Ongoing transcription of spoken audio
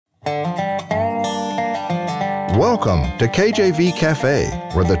Welcome to KJV Cafe,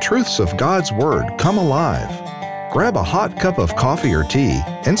 where the truths of God's Word come alive. Grab a hot cup of coffee or tea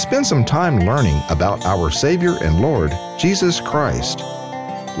and spend some time learning about our Savior and Lord, Jesus Christ.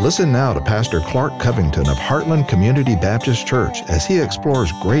 Listen now to Pastor Clark Covington of Heartland Community Baptist Church as he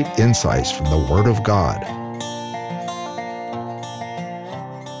explores great insights from the Word of God.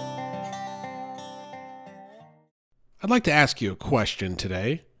 I'd like to ask you a question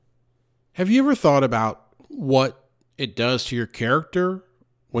today. Have you ever thought about what it does to your character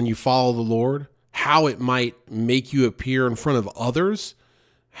when you follow the Lord? How it might make you appear in front of others?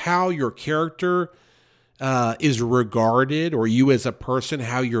 How your character is regarded, or you as a person,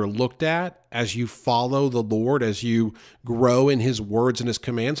 how you're looked at as you follow the Lord, as you grow in His words and His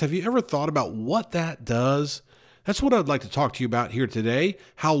commands? Have you ever thought about what that does? That's what I'd like to talk to you about here today,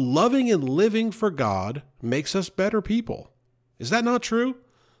 how loving and living for God makes us better people. Is that not true?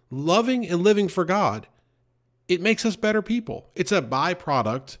 Loving and living for God, it makes us better people. It's a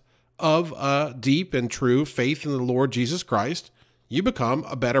byproduct of a deep and true faith in the Lord Jesus Christ. You become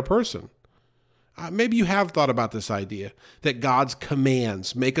a better person. Maybe you have thought about this idea that God's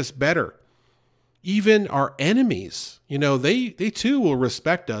commands make us better. Even our enemies, they too will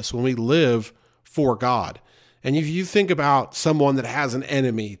respect us when we live for God. And if you think about someone that has an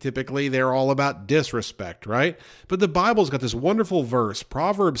enemy, typically they're all about disrespect, right? But the Bible's got this wonderful verse,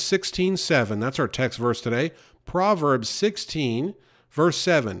 Proverbs 16:7. That's our text verse today. Proverbs 16, verse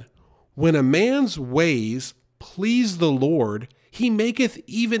 7. When a man's ways please the Lord, he maketh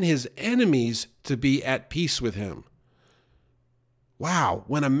even his enemies to be at peace with him. Wow.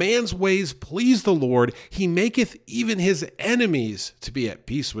 When a man's ways please the Lord, he maketh even his enemies to be at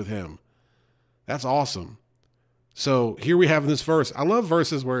peace with him. That's awesome. So here we have in this verse. I love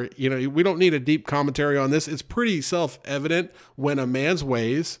verses where, we don't need a deep commentary on this. It's pretty self-evident. When a man's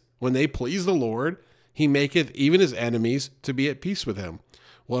ways, when they please the Lord, he maketh even his enemies to be at peace with him.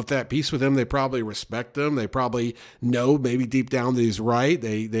 Well, if they're at peace with him, they probably respect him. They probably know maybe deep down that he's right.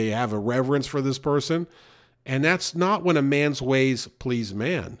 They have a reverence for this person. And that's not when a man's ways please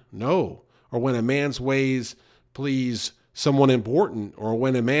man. No. Or when a man's ways please someone important, or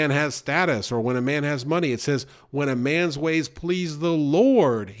when a man has status, or when a man has money. It says, when a man's ways please the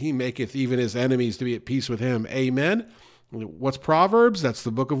Lord, he maketh even his enemies to be at peace with him. Amen. What's Proverbs? That's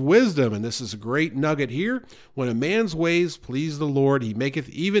the book of wisdom. And this is a great nugget here. When a man's ways please the Lord, he maketh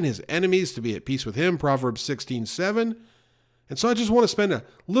even his enemies to be at peace with him. Proverbs 16:7. And so I just want to spend a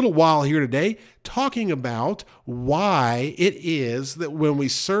little while here today talking about why it is that when we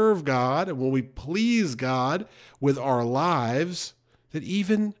serve God and when we please God with our lives, that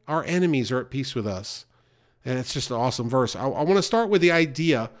even our enemies are at peace with us. And it's just an awesome verse. I want to start with the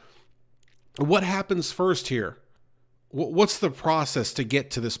idea of what happens first here. What's the process to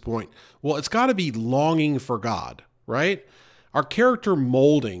get to this point? Well, it's got to be longing for God, right? Our character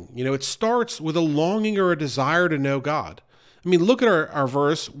molding, it starts with a longing or a desire to know God. I mean, look at our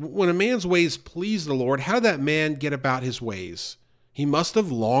verse. When a man's ways please the Lord, how did that man get about his ways? He must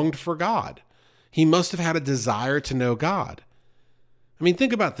have longed for God. He must have had a desire to know God. I mean,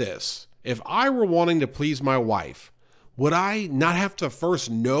 think about this. If I were wanting to please my wife, would I not have to first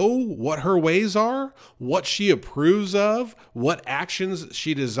know what her ways are, what she approves of, what actions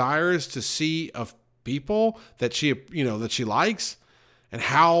she desires to see of people that she likes? And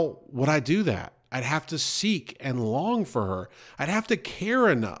how would I do that? I'd have to seek and long for her. I'd have to care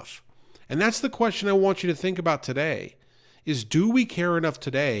enough. And that's the question I want you to think about today, is do we care enough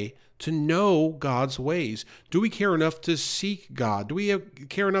today to know God's ways? Do we care enough to seek God? Do we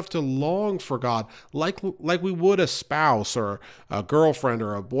care enough to long for God like we would a spouse or a girlfriend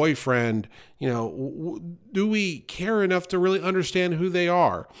or a boyfriend? Do we care enough to really understand who they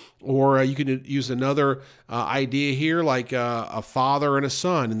are? Or you can use another idea here, like a father and a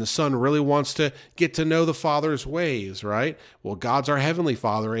son, and the son really wants to get to know the father's ways, right? Well, God's our heavenly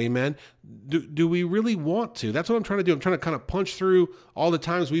Father, amen. Do we really want to? That's what I'm trying to do. I'm trying to kind of punch through all the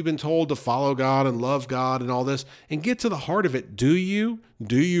times we've been told to follow God and love God and all this and get to the heart of it. Do you?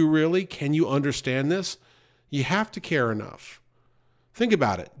 Do you really? Can you understand this? You have to care enough. Think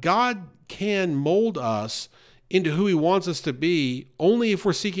about it. God can mold us into who He wants us to be only if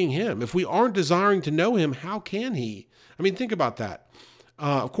we're seeking Him. If we aren't desiring to know Him, how can He? I mean, think about that.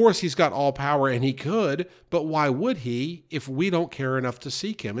 Of course, He's got all power and He could, but why would He if we don't care enough to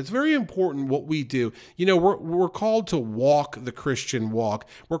seek Him? It's very important what we do. We're called to walk the Christian walk.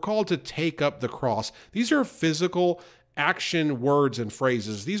 We're called to take up the cross. These are physical action words and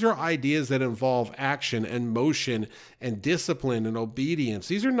phrases. These are ideas that involve action and motion and discipline and obedience.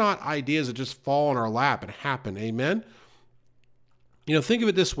 These are not ideas that just fall in our lap and happen. Amen? Think of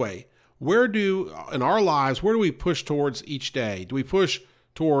it this way. in our lives, where do we push towards each day? Do we push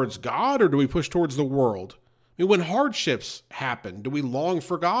towards God or do we push towards the world? I mean, when hardships happen, do we long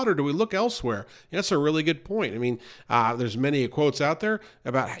for God or do we look elsewhere? That's a really good point. I mean, there's many quotes out there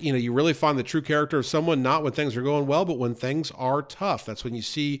about, you really find the true character of someone not when things are going well, but when things are tough. That's when you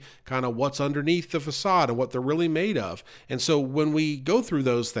see kind of what's underneath the facade and what they're really made of. And so when we go through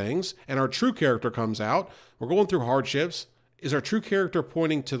those things and our true character comes out, we're going through hardships. Is our true character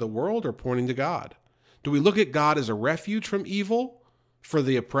pointing to the world or pointing to God? Do we look at God as a refuge from evil for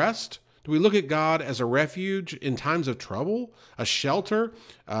the oppressed? Do we look at God as a refuge in times of trouble, a shelter?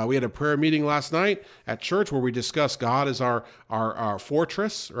 We had a prayer meeting last night at church where we discussed God as our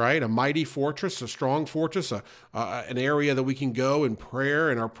fortress, right? A mighty fortress, a strong fortress, an area that we can go in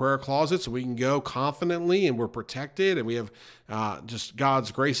prayer in our prayer closets. So we can go confidently and we're protected and we have just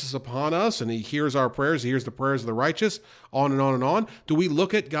God's graces upon us and He hears our prayers. He hears the prayers of the righteous, on and on and on. Do we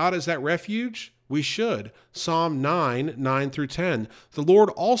look at God as that refuge? We should. Psalm 9:9-10. The Lord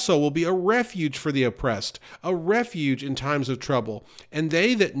also will be a refuge for the oppressed, a refuge in times of trouble. And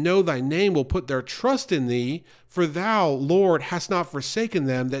they that know thy name will put their trust in thee, for thou, Lord, hast not forsaken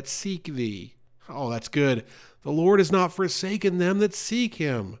them that seek thee. Oh, that's good. The Lord has not forsaken them that seek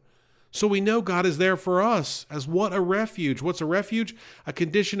him. So we know God is there for us as what a refuge. What's a refuge? A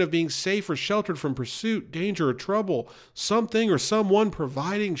condition of being safe or sheltered from pursuit, danger, or trouble. Something or someone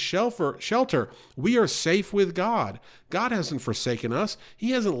providing shelter. We are safe with God. God hasn't forsaken us.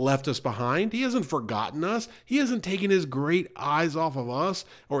 He hasn't left us behind. He hasn't forgotten us. He hasn't taken His great eyes off of us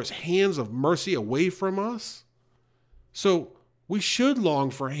or His hands of mercy away from us. So we should long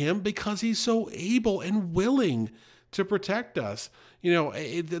for Him because He's so able and willing to protect us.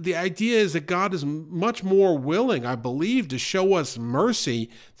 The idea is that God is much more willing, I believe, to show us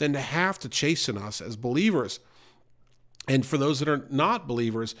mercy than to have to chasten us as believers. And for those that are not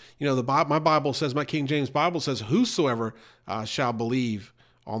believers, my Bible says, my King James Bible says, whosoever shall believe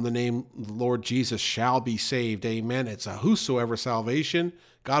on the name of the Lord Jesus shall be saved. Amen. It's a whosoever salvation.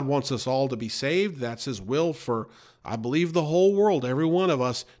 God wants us all to be saved. That's His will for, I believe, the whole world, every one of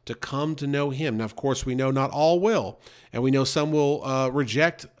us, to come to know Him. Now, of course, we know not all will. And we know some will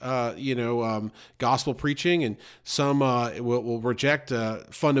reject, gospel preaching, and some will reject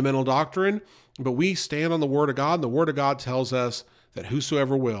fundamental doctrine. But we stand on the Word of God, and the Word of God tells us that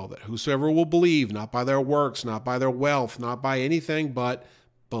whosoever will believe, not by their works, not by their wealth, not by anything, but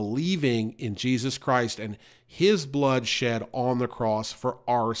believing in Jesus Christ and His blood shed on the cross for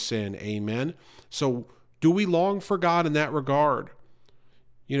our sin. Amen. So do we long for God in that regard?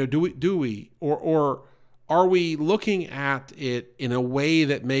 Do we? Or are we looking at it in a way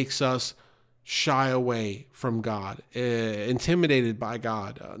that makes us shy away from God, intimidated by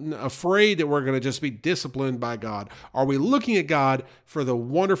God, afraid that we're going to just be disciplined by God? Are we looking at God for the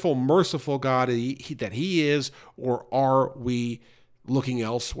wonderful, merciful God that He is, or are we looking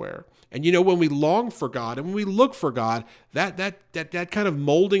elsewhere? And when we long for God and when we look for God, that kind of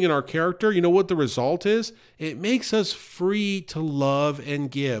molding in our character, what the result is? It makes us free to love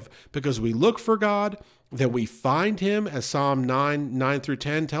and give, because we look for God, then we find Him, as Psalm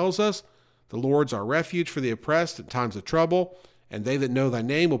 9:9-10 tells us. The Lord's our refuge for the oppressed in times of trouble, and they that know thy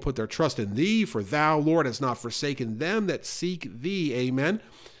name will put their trust in thee, for thou, Lord, hast not forsaken them that seek thee. Amen.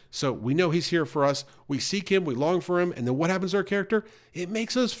 So we know He's here for us. We seek Him, we long for Him, and then what happens to our character? It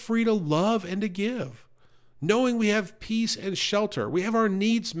makes us free to love and to give. Knowing we have peace and shelter, we have our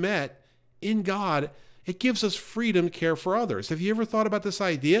needs met in God, it gives us freedom to care for others. Have you ever thought about this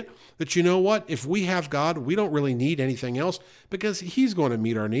idea that, if we have God, we don't really need anything else because He's going to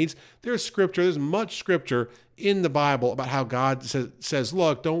meet our needs? There's much scripture in the Bible about how God says,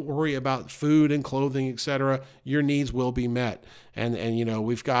 look, don't worry about food and clothing, etc. Your needs will be met. And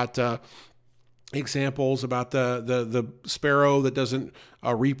we've got examples about the sparrow that doesn't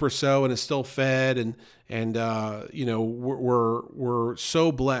reap or sow and is still fed. And we're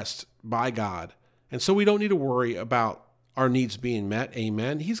so blessed by God. And so we don't need to worry about our needs being met.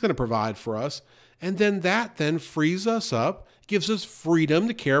 Amen. He's going to provide for us. And then that frees us up, gives us freedom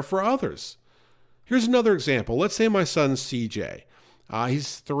to care for others. Here's another example. Let's say my son CJ,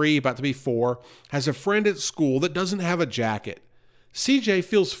 he's 3, about to be 4, has a friend at school that doesn't have a jacket. CJ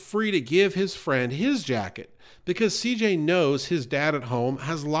feels free to give his friend his jacket because CJ knows his dad at home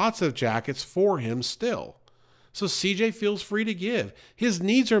has lots of jackets for him still. So CJ feels free to give. His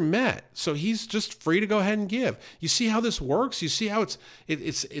needs are met, so he's just free to go ahead and give. You see how this works? You see how it's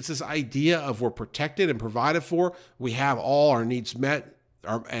this idea of we're protected and provided for. We have all our needs met,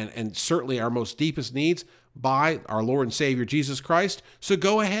 and certainly our most deepest needs by our Lord and Savior Jesus Christ. So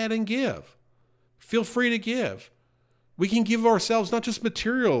go ahead and give. Feel free to give. We can give ourselves not just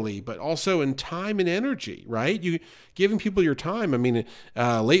materially, but also in time and energy, right? You giving people your time. I mean,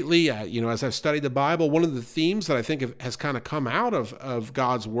 lately, as I've studied the Bible, one of the themes that I think has kind of come out of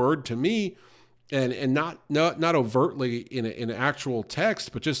God's word to me, and not overtly in an actual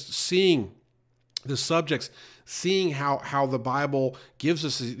text, but just seeing the subjects, seeing how the Bible gives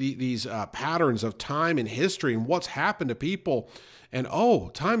us these patterns of time and history and what's happened to people. And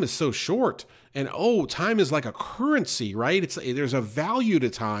time is so short. And time is like a currency, right? There's a value to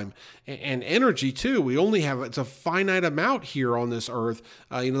time and energy too. It's a finite amount here on this earth.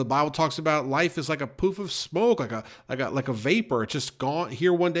 The Bible talks about life is like a poof of smoke, like a vapor. It's just gone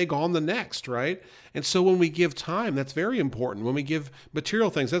here one day, gone the next, right? And so when we give time, that's very important. When we give material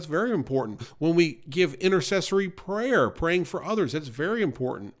things, that's very important. When we give intercessory prayer, praying for others, that's very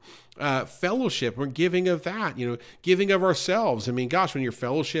important. Fellowship, we're giving of that, giving of ourselves. I mean, gosh, when you're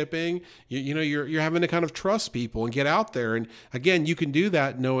fellowshipping, you're having to kind of trust people and get out there. And again, you can do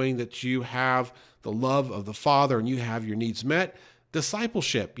that knowing that you have the love of the Father and you have your needs met.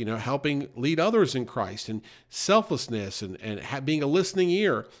 Discipleship, helping lead others in Christ, and selflessness and being a listening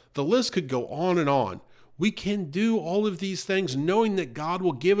ear. The list could go on and on. We can do all of these things knowing that God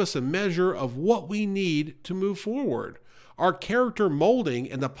will give us a measure of what we need to move forward. Our character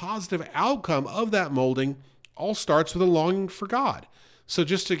molding and the positive outcome of that molding all starts with a longing for God. So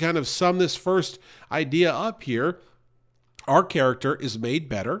just to kind of sum this first idea up here, our character is made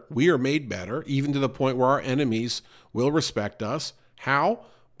better. We are made better, even to the point where our enemies will respect us. How?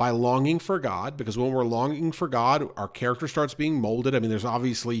 By longing for God, because when we're longing for God, our character starts being molded. I mean, there's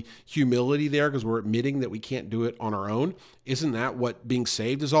obviously humility there because we're admitting that we can't do it on our own. Isn't that what being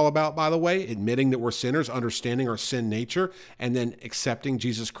saved is all about, by the way? Admitting that we're sinners, understanding our sin nature, and then accepting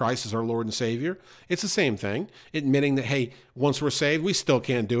Jesus Christ as our Lord and Savior. It's the same thing. Admitting that, hey, once we're saved, we still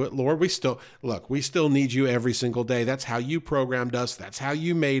can't do it, Lord. We still need you every single day. That's how you programmed us. That's how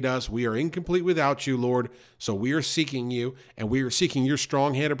you made us. We are incomplete without you, Lord. So we are seeking you, and we are seeking your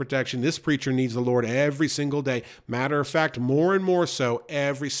strong hand of protection. This preacher needs the Lord every single day. Matter of fact, more and more so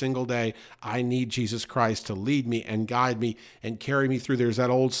every single day. I need Jesus Christ to lead me and guide me and carry me through. There's that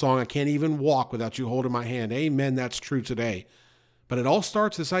old song, I can't even walk without you holding my hand. Amen. That's true today. But it all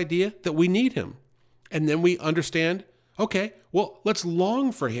starts this idea that we need him. And then we understand, okay, well, let's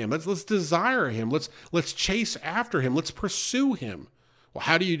long for him. Let's desire him. Let's chase after him. Let's pursue him. Well,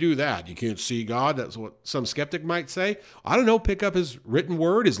 how do you do that? You can't see God. That's what some skeptic might say. I don't know. Pick up his written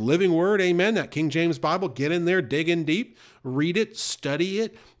word, his living word. Amen. That King James Bible. Get in there, dig in deep, read it, study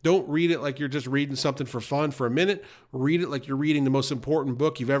it. Don't read it like you're just reading something for fun for a minute. Read it like you're reading the most important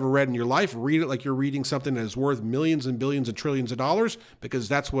book you've ever read in your life. Read it like you're reading something that is worth millions and billions and trillions of dollars, because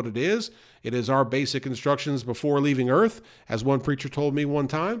that's what it is. It is our basic instructions before leaving earth. As one preacher told me one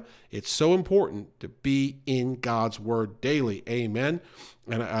time, it's so important to be in God's word daily. Amen.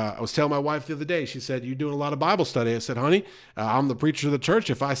 And I was telling my wife the other day, she said, "You're doing a lot of Bible study." I said, "Honey, I'm the preacher of the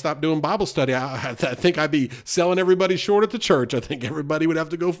church. If I stopped doing Bible study, I think I'd be selling everybody short at the church. I think everybody would have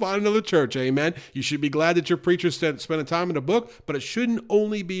to go find another church." Amen. You should be glad that your preacher's spending time in a book, but it shouldn't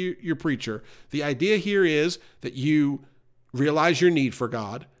only be your preacher. The idea here is that you realize your need for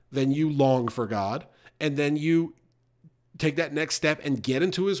God, then you long for God, and then you take that next step and get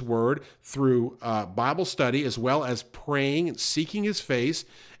into his word through Bible study, as well as praying and seeking his face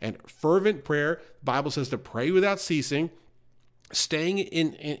and fervent prayer. The Bible says to pray without ceasing, staying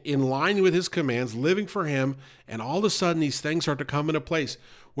in line with his commands, living for him. And all of a sudden these things start to come into place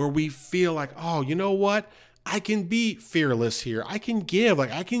where we feel like, oh, you know what? I can be fearless here. I can give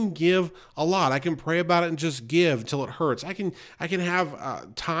a lot. I can pray about it and just give until it hurts. I can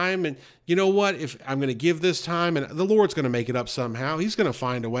have time, and you know what? If I'm going to give this time, and the Lord's going to make it up somehow. He's going to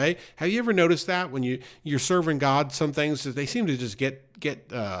find a way. Have you ever noticed that when you're serving God, some things they seem to just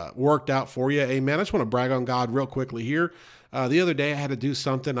get worked out for you? Amen. I just want to brag on God real quickly here. The other day I had to do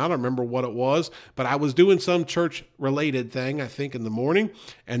something. I don't remember what it was, but I was doing some church-related thing, I think, in the morning.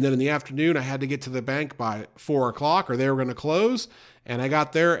 And then in the afternoon, I had to get to the bank by 4 o'clock or they were going to close. And I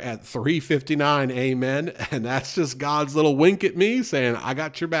got there at 3:59, amen. And that's just God's little wink at me saying, I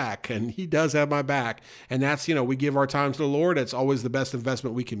got your back. And he does have my back. And that's, we give our time to the Lord. It's always the best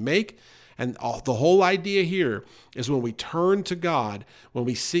investment we can make. And the whole idea here is when we turn to God, when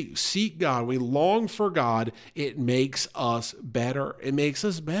we seek God, we long for God, it makes us better. It makes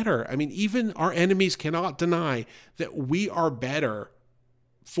us better. I mean, even our enemies cannot deny that we are better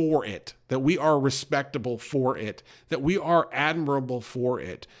for it, that we are respectable for it, that we are admirable for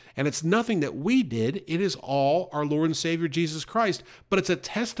it. And it's nothing that we did. It is all our Lord and Savior, Jesus Christ. But it's a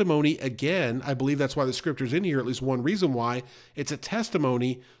testimony, again, I believe that's why the scripture's in here, at least one reason why. It's a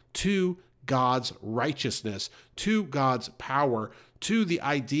testimony to God's righteousness, to God's power, to the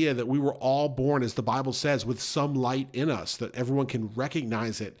idea that we were all born, as the Bible says, with some light in us, that everyone can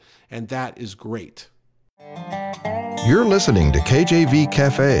recognize it, and that is great. You're listening to KJV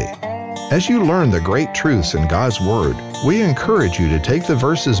Cafe. As you learn the great truths in God's Word, we encourage you to take the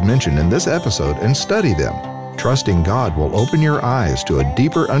verses mentioned in this episode and study them, trusting God will open your eyes to a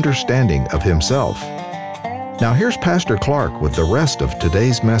deeper understanding of Himself. Now here's Pastor Clark with the rest of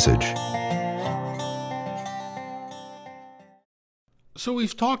today's message. So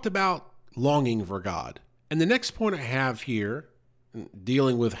we've talked about longing for God. And the next point I have here,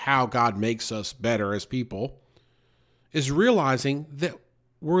 dealing with how God makes us better as people, is realizing that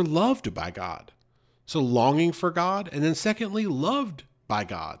we're loved by God. So longing for God, and then secondly, loved by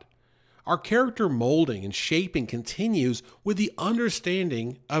God. Our character molding and shaping continues with the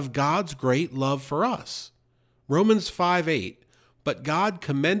understanding of God's great love for us. Romans 5:8, but God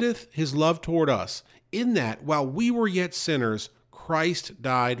commendeth his love toward us, in that while we were yet sinners, Christ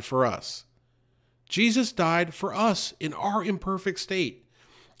died for us. Jesus died for us in our imperfect state.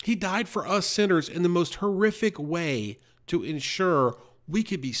 He died for us sinners in the most horrific way to ensure we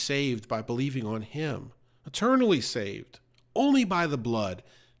could be saved by believing on Him, eternally saved, only by the blood.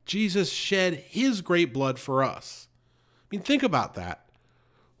 Jesus shed His great blood for us. I mean, think about that.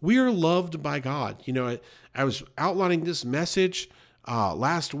 We are loved by God. You know, I was outlining this message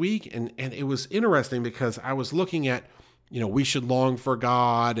last week, and it was interesting because I was looking at, we should long for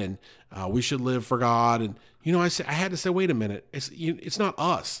God, and we should live for God. And, I had to say, wait a minute. It's not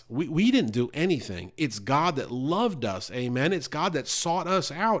us. We didn't do anything. It's God that loved us. Amen. It's God that sought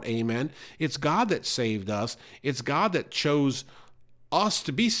us out. Amen. It's God that saved us. It's God that chose us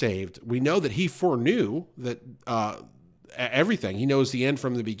to be saved. We know that He foreknew that everything. He knows the end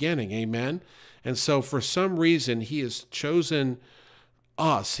from the beginning. Amen. And so for some reason, He has chosen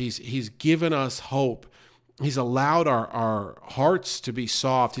us. He's given us hope. He's allowed our hearts to be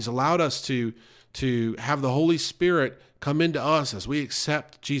soft. He's allowed us to have the Holy Spirit come into us as we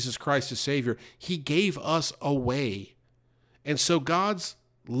accept Jesus Christ as Savior. He gave us a way. And so God's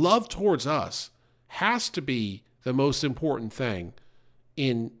love towards us has to be the most important thing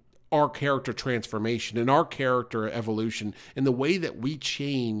in our character transformation, in our character evolution, in the way that we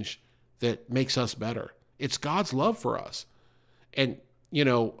change that makes us better. It's God's love for us. And,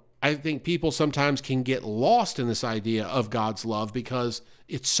 I think people sometimes can get lost in this idea of God's love because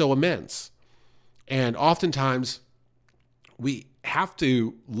it's so immense. And oftentimes we have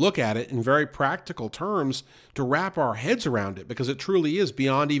to look at it in very practical terms to wrap our heads around it, because it truly is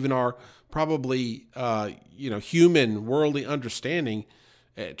beyond even our probably, human worldly understanding.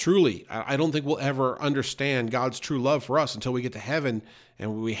 Truly, I don't think we'll ever understand God's true love for us until we get to heaven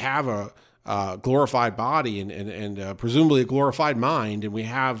and we have a glorified body and presumably a glorified mind, and we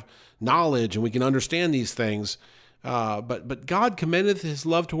have knowledge and we can understand these things. But God commendeth His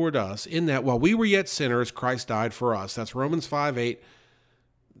love toward us, in that while we were yet sinners, Christ died for us. That's Romans 5:8.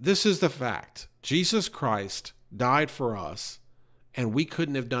 This is the fact. Jesus Christ died for us, and we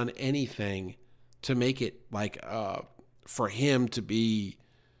couldn't have done anything to make it for Him to be,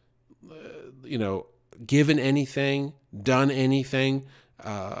 given anything, done anything,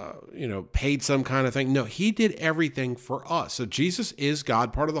 paid some kind of thing. No, He did everything for us. So Jesus is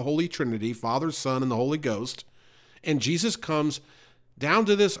God, part of the Holy Trinity, Father, Son, and the Holy Ghost. And Jesus comes down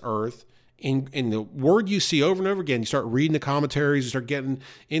to this earth. In the word you see over and over again, you start reading the commentaries, you start getting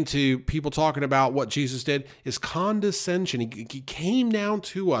into people talking about what Jesus did, is condescension. He came down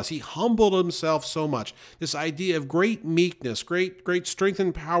to us. He humbled Himself so much. This idea of great meekness, great strength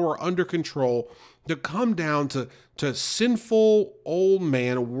and power under control, to come down to sinful old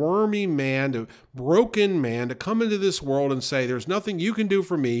man, wormy man, to broken man, to come into this world and say, there's nothing you can do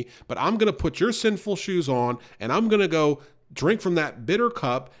for me, but I'm going to put your sinful shoes on, and I'm going to go drink from that bitter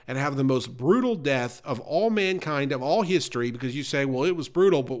cup and have the most brutal death of all mankind, of all history. Because you say, well, it was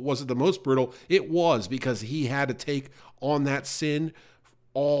brutal, but was it the most brutal? It was, because He had to take on that sin,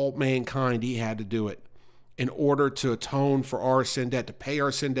 all mankind. He had to do it in order to atone for our sin debt, to pay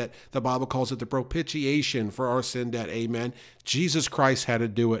our sin debt. The Bible calls it the propitiation for our sin debt. Amen. Jesus Christ had to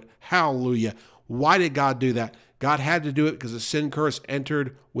do it. Hallelujah. Why did God do that? God had to do it because the sin curse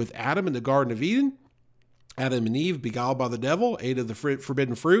entered with Adam in the Garden of Eden. Adam and Eve, beguiled by the devil, ate of the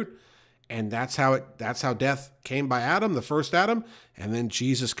forbidden fruit, and that's how death came by Adam, the first Adam, and then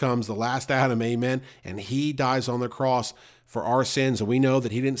Jesus comes, the last Adam, amen, and He dies on the cross for our sins. And we know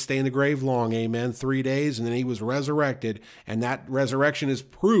that he didn't stay in the grave long, amen, 3 days, and then he was resurrected. And that resurrection is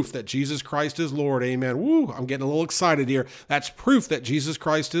proof that Jesus Christ is Lord, amen. Woo, I'm getting a little excited here. That's proof that Jesus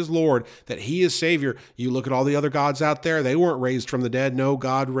Christ is Lord, that he is Savior. You look at all the other gods out there, they weren't raised from the dead. No,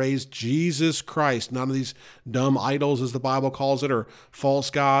 God raised Jesus Christ. None of these dumb idols, as the Bible calls it, or false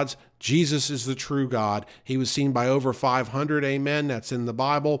gods. Jesus is the true God. He was seen by over 500, amen. That's in the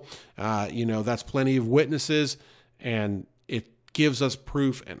Bible. That's plenty of witnesses, and it gives us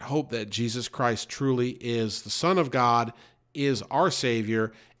proof and hope that Jesus Christ truly is the Son of God, is our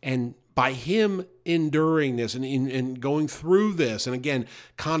Savior, and by him enduring this and going through this, and again,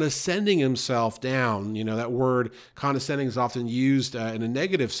 condescending himself down, that word condescending is often used in a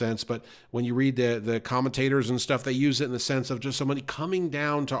negative sense, but when you read the commentators and stuff, they use it in the sense of just somebody coming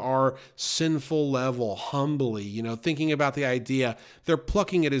down to our sinful level humbly, thinking about the idea they're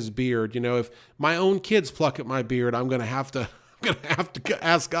plucking at his beard. If my own kids pluck at my beard, I'm going to have to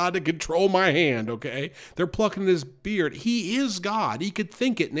ask God to control my hand, okay? They're plucking his beard. He is God. He could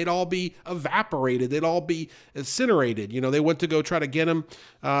think it, and they'd all be evaporated. They'd all be incinerated. They went to go try to get him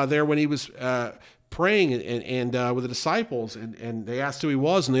there when he was praying and with the disciples, and they asked who he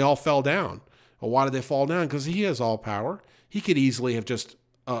was, and they all fell down. Well, why did they fall down? Because he has all power. He could easily have just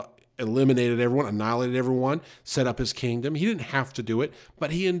eliminated everyone, annihilated everyone, set up his kingdom. He didn't have to do it,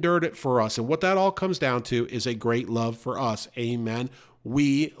 but he endured it for us. And what that all comes down to is a great love for us. Amen.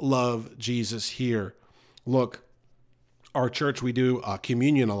 We love Jesus here. Look, our church, we do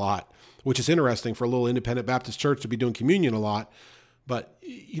communion a lot, which is interesting for a little independent Baptist church to be doing communion a lot. But,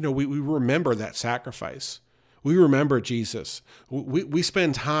 we remember that sacrifice. We remember Jesus. We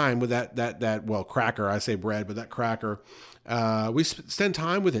spend time with that cracker. I say bread, but that cracker. We spend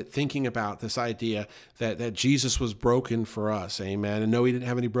time with it, thinking about this idea that Jesus was broken for us, amen. And no, he didn't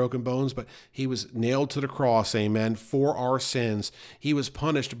have any broken bones, but he was nailed to the cross, amen, for our sins. He was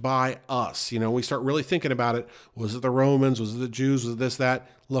punished by us. We start really thinking about it. Was it the Romans? Was it the Jews? Was it this, that?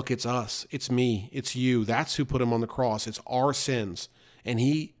 Look, it's us. It's me. It's you. That's who put him on the cross. It's our sins. And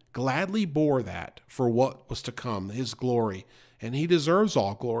he gladly bore that for what was to come, his glory. And he deserves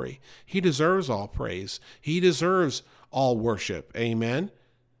all glory. He deserves all praise. He deserves all worship. Amen.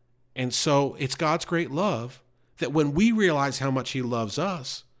 And so it's God's great love that when we realize how much he loves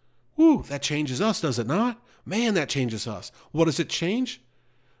us, that changes us, does it not? Man, that changes us. What does it change?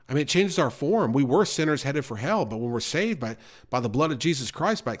 It changes our form. We were sinners headed for hell, but when we're saved by the blood of Jesus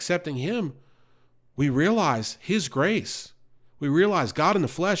Christ, by accepting him, we realize his grace. We realize God in the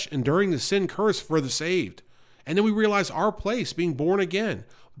flesh enduring the sin curse for the saved. And then we realize our place, being born again,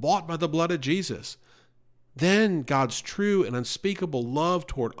 bought by the blood of Jesus. Then God's true and unspeakable love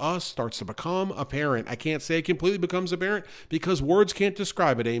toward us starts to become apparent. I can't say it completely becomes apparent because words can't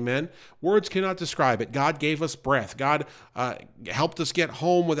describe it, amen? Words cannot describe it. God gave us breath. God helped us get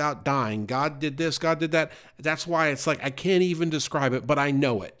home without dying. God did this, God did that. That's why it's like I can't even describe it, but I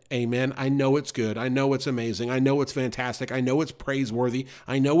know it, amen? I know it's good. I know it's amazing. I know it's fantastic. I know it's praiseworthy.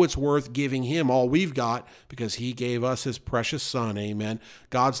 I know it's worth giving him all we've got because he gave us his precious son, amen?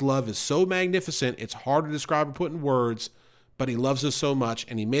 God's love is so magnificent, it's hard to describe and put in words, but he loves us so much,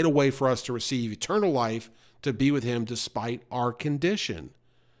 and he made a way for us to receive eternal life, to be with him despite our condition.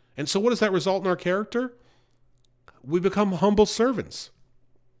 And so what does that result in our character? We become humble servants.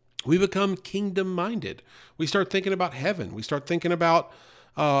 We become kingdom-minded. We start thinking about heaven. We start thinking about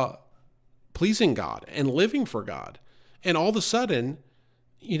pleasing God and living for God. And all of a sudden,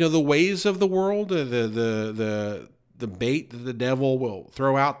 the ways of the world, the bait that the devil will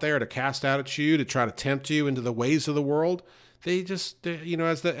throw out there to cast out at you, to try to tempt you into the ways of the world, they just,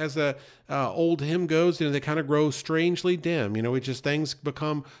 as the old hymn goes, they kind of grow strangely dim. Things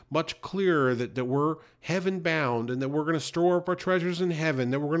become much clearer that we're heaven bound and that we're going to store up our treasures in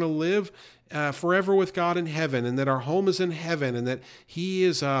heaven, that we're going to live forever with God in heaven, and that our home is in heaven, and that he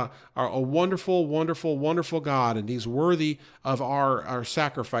is a wonderful, wonderful, wonderful God, and he's worthy of our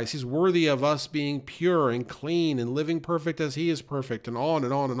sacrifice. He's worthy of us being pure and clean and living perfect as he is perfect, and on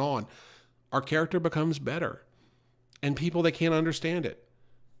and on and on. Our character becomes better. And people, they can't understand it.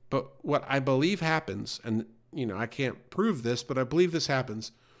 But what I believe happens, and I can't prove this, but I believe this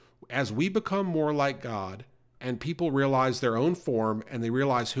happens, as we become more like God and people realize their own form and they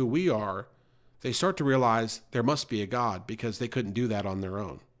realize who we are, they start to realize there must be a God because they couldn't do that on their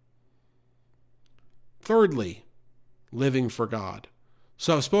own. Thirdly, living for God.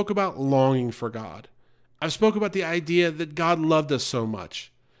 So I've spoke about longing for God. I've spoke about the idea that God loved us so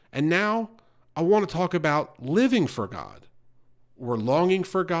much. And now I want to talk about living for God. We're longing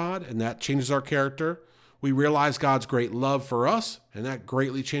for God, and that changes our character. We realize God's great love for us, and that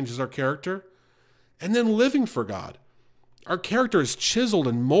greatly changes our character. And then living for God. Our character is chiseled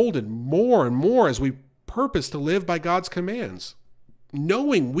and molded more and more as we purpose to live by God's commands.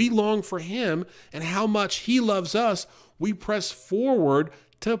 Knowing we long for Him and how much He loves us, we press forward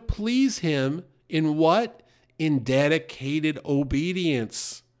to please Him in what? In dedicated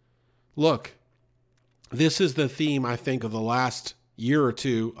obedience. Look, this is the theme, I think, of the last year or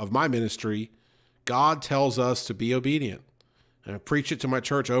two of my ministry. God tells us to be obedient. And I preach it to my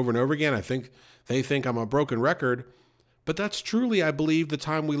church over and over again. I think they think I'm a broken record, but that's truly, I believe, the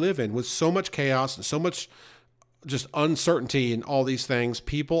time we live in with so much chaos and so much just uncertainty and all these things.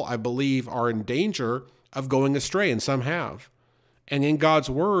 People, I believe, are in danger of going astray, and some have. And in God's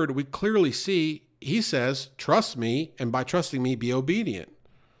word, we clearly see He says, trust me, and by trusting me, be obedient.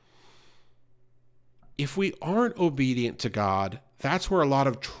 If we aren't obedient to God, that's where a lot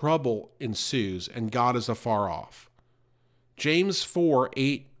of trouble ensues, and God is afar off. James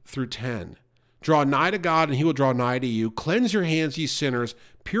 4:8-10. Draw nigh to God, and He will draw nigh to you. Cleanse your hands, ye sinners.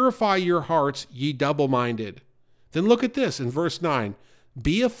 Purify your hearts, ye double-minded. Then look at this in verse 9.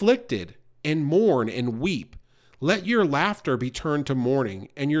 Be afflicted, and mourn, and weep. Let your laughter be turned to mourning,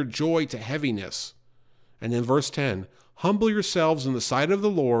 and your joy to heaviness. And then verse 10. Humble yourselves in the sight of the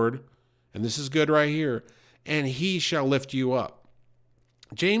Lord, and this is good right here, and He shall lift you up.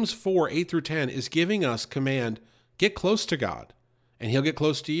 James 4:8-10 is giving us command, get close to God, and He'll get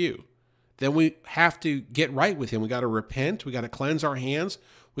close to you. Then we have to get right with Him. We got to repent. We got to cleanse our hands.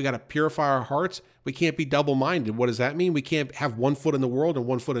 We got to purify our hearts. We can't be double-minded. What does that mean? We can't have one foot in the world and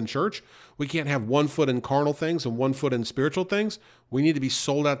one foot in church. We can't have one foot in carnal things and one foot in spiritual things. We need to be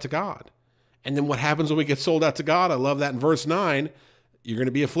sold out to God. And then what happens when we get sold out to God? I love that in verse 9. You're going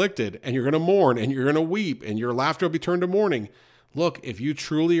to be afflicted, and you're going to mourn, and you're going to weep, and your laughter will be turned to mourning. Look, if you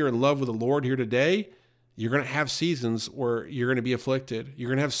truly are in love with the Lord here today, you're going to have seasons where you're going to be afflicted. You're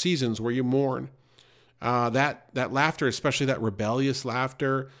going to have seasons where you mourn. That laughter, especially that rebellious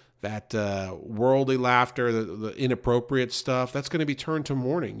laughter, that worldly laughter, the inappropriate stuff, that's going to be turned to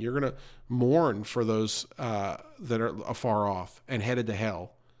mourning. You're going to mourn for those that are afar off and headed to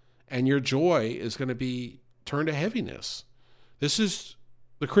hell. And your joy is going to be turned to heaviness. This is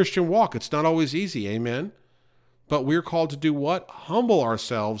the Christian walk. It's not always easy, amen? But we're called to do what? Humble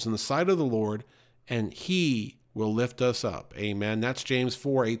ourselves in the sight of the Lord, and He will lift us up, amen? That's James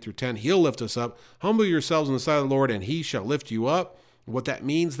 4:8-10. He'll lift us up. Humble yourselves in the sight of the Lord, and He shall lift you up. What that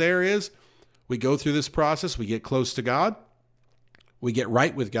means there is we go through this process. We get close to God. We get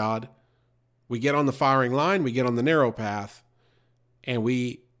right with God. We get on the firing line. We get on the narrow path, and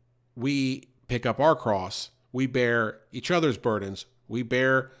we pick up our cross. We bear each other's burdens. We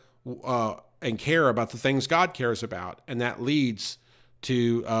bear and care about the things God cares about. And that leads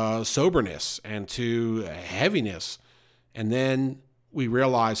to soberness and to heaviness. And then we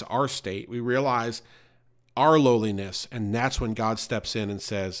realize our state. We realize our lowliness. And that's when God steps in and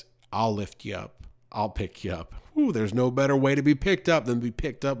says, I'll lift you up. I'll pick you up. Ooh, there's no better way to be picked up than to be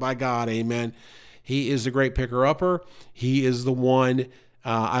picked up by God. Amen. He is the great picker-upper. He is the one,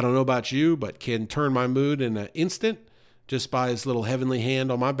 I don't know about you, but can turn my mood in an instant just by His little heavenly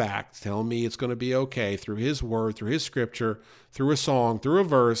hand on my back, telling me it's going to be okay through His word, through His scripture, through a song, through a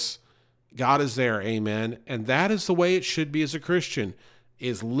verse. God is there, amen. And that is the way it should be as a Christian,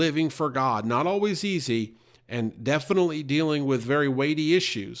 is living for God. Not always easy, and definitely dealing with very weighty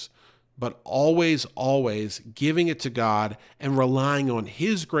issues, but always, always giving it to God and relying on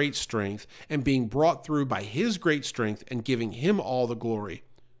His great strength and being brought through by His great strength and giving Him all the glory.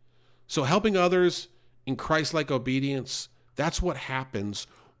 So helping others in Christ-like obedience, that's what happens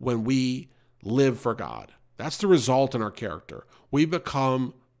when we live for God. That's the result in our character. We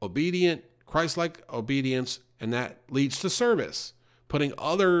become obedient, Christ-like obedience, and that leads to service, putting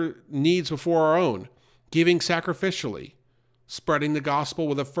other needs before our own, giving sacrificially, spreading the gospel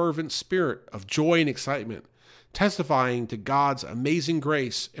with a fervent spirit of joy and excitement, testifying to God's amazing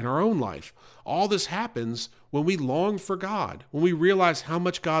grace in our own life. All this happens when we long for God, when we realize how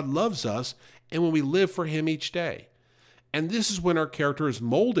much God loves us, and when we live for Him each day. And this is when our character is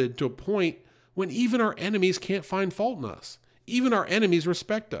molded to a point when even our enemies can't find fault in us. Even our enemies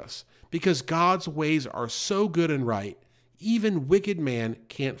respect us because God's ways are so good and right. Even wicked man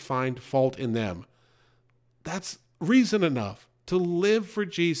can't find fault in them. That's reason enough to live for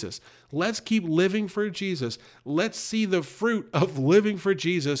Jesus. Let's keep living for Jesus. Let's see the fruit of living for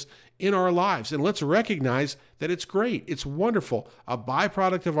Jesus in our lives. And let's recognize that it's great. It's wonderful. A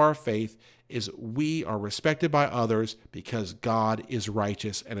byproduct of our faith is we are respected by others because God is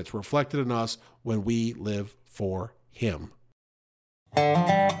righteous, and it's reflected in us when we live for Him.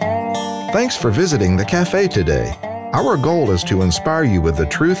 Thanks for visiting the cafe today. Our goal is to inspire you with the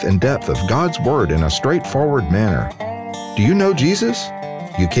truth and depth of God's Word in a straightforward manner. Do you know Jesus?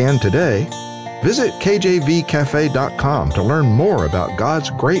 You can today. Visit kjvcafe.com to learn more about God's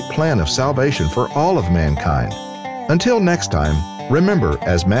great plan of salvation for all of mankind. Until next time, remember,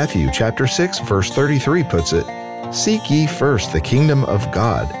 as Matthew chapter 6, verse 33 puts it, "Seek ye first the kingdom of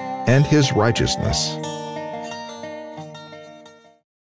God and His righteousness."